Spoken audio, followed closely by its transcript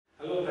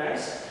Hello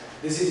friends,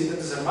 this is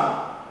Jitendra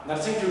Sharma,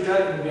 nursing tutor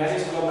in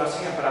B.Sc School of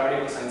Nursing and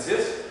Paramedical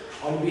Sciences.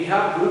 On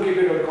behalf of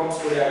GuruKPO.com,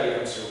 today I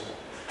welcome you.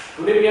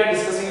 Today we are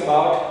discussing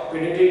about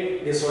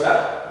pediatric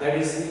disorder, that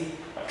is the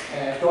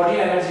protein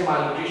energy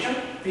malnutrition,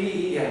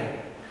 PEM.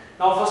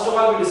 Now first of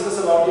all we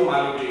discuss about the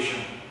malnutrition.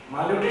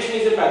 Malnutrition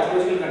is a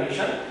pathological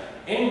condition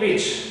in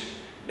which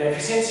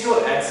deficiency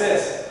or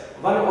excess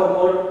one or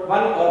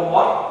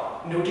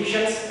more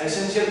nutrition's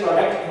essential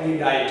product in the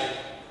diet.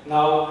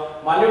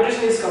 Now,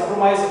 malnutrition is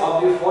comprised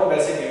of the four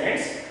basic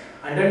elements: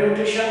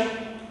 undernutrition,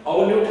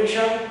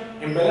 overnutrition,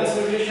 imbalanced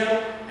nutrition,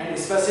 and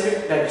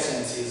specific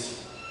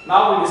deficiencies.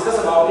 Now, we discuss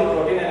about the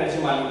protein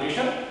energy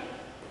malnutrition.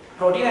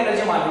 Protein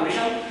energy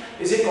malnutrition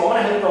is a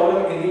common health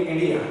problem in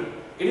India.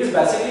 It is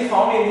basically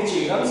found in the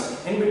children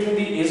in between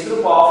the age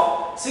group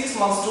of 6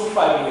 months to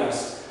 5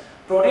 years.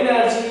 Protein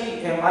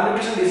energy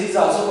malnutrition disease is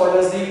also called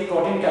as the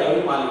protein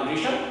calorie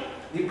malnutrition.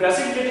 The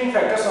precipitating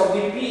factors of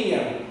the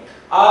PEM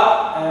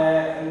are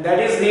that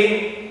is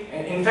the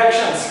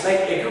infections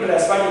like acute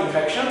respiratory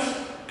infections,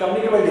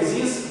 communicable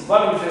disease,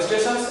 worm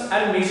infestations,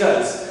 and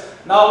measles.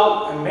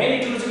 Now,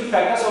 main etiological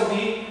factors of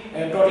the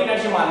protein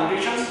energy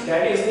malnutrition,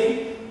 that is the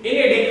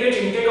inadequate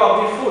intake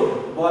of the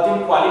food, both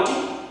in quality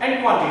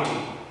and quantity.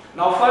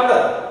 Now,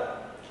 further,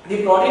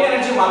 the protein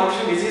energy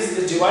malnutrition disease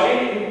is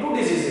divided into two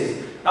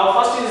diseases. Now,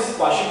 first is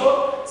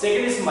kwashiorkor,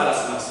 second is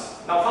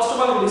marasmus. Now, first of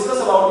all, we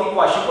discuss about the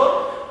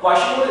kwashiorkor.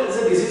 Kwashiorkor is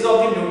a disease of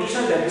the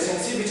nutritional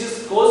deficiency which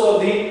is cause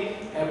of the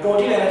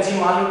protein energy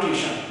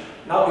malnutrition.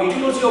 Now,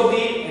 etiology of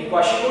the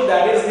kwashiorkor,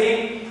 that is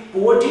the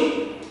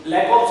poverty,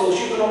 lack of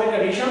socio-economic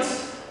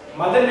conditions,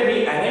 mother may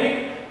be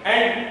anemic,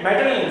 and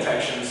maternal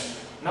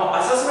infections. Now,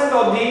 assessment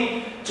of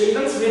the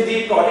children with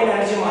the protein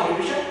energy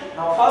malnutrition.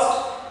 Now, first,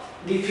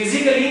 the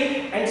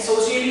physically and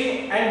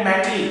socially and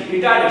mentally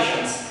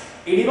retardations.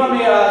 Edema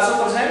may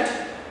also present,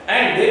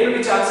 and there will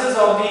be chances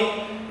of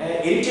the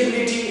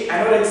irritability,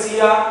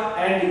 anorexia,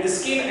 and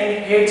skin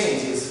and hair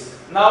changes.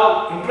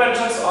 Now,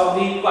 interventions of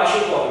the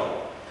kwashiorkor.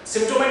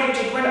 Symptomatic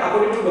treatment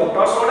according to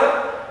doctor's order,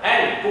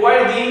 and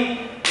provide the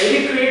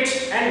adequate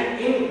and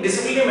in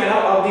disciplinary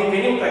manner of the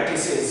weaning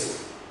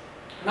practices.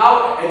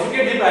 Now,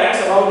 educate the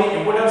parents about the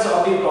importance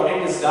of the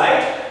protein-rich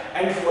diet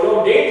and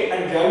follow date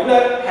and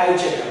regular health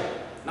checkup.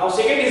 Now,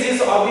 second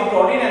disease of the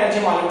protein energy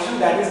malnutrition,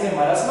 that is the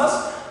marasmus.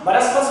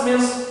 Marasmus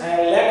means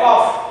lack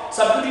of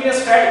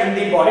subcutaneous fat in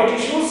the body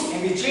tissues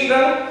in the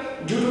children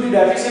due to the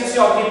deficiency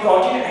of the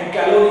protein and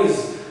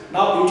calories.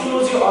 Now,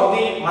 etiology of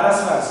the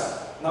marasmus.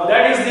 Now,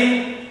 that is the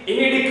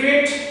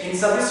inadequate,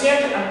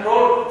 insufficient, and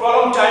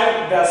prolonged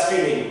time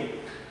breastfeeding.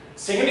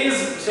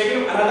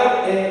 Another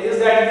is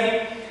that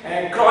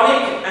the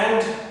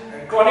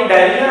chronic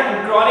diarrhea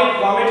and chronic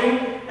vomiting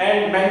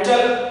and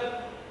mental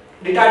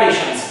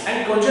retardations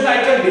and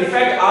congenital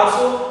defect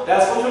also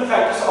responsible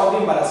factors of the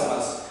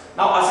marasmus.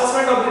 Now,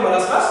 assessment of the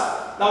marasmus.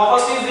 Now,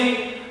 first is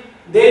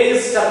there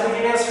is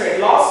subcutaneous fat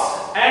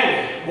loss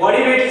and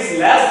body weight is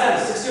less than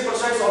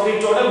 60% of the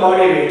total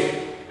body weight,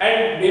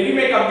 and baby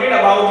may complain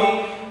about the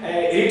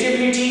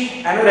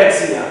irritability,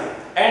 anorexia,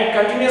 and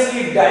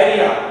continuously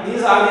diarrhea.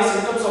 These are the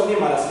symptoms of the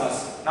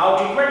marasmus. Now,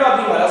 treatment of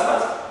the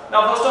marasmus.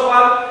 Now, first of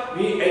all,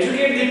 we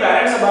educate the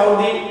parents about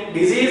the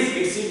disease,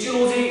 its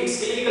etiology,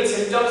 its clinical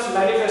symptoms,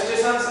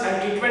 manifestations,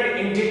 and treatment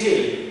in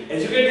detail.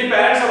 Educate the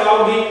parents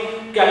about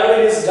the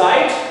calorie-rich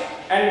diet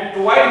and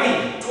provide the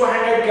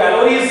 200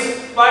 calories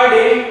per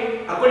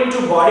day according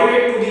to body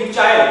weight to the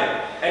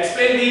child.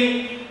 Explain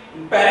the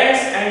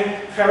parents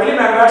and family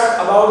members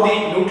about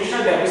the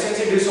nutritional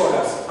deficiency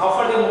disorders. Now,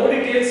 for the more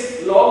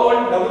details, log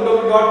on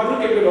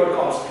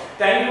www.GuruKPO.com.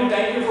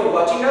 Thank you for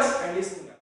watching us and listening.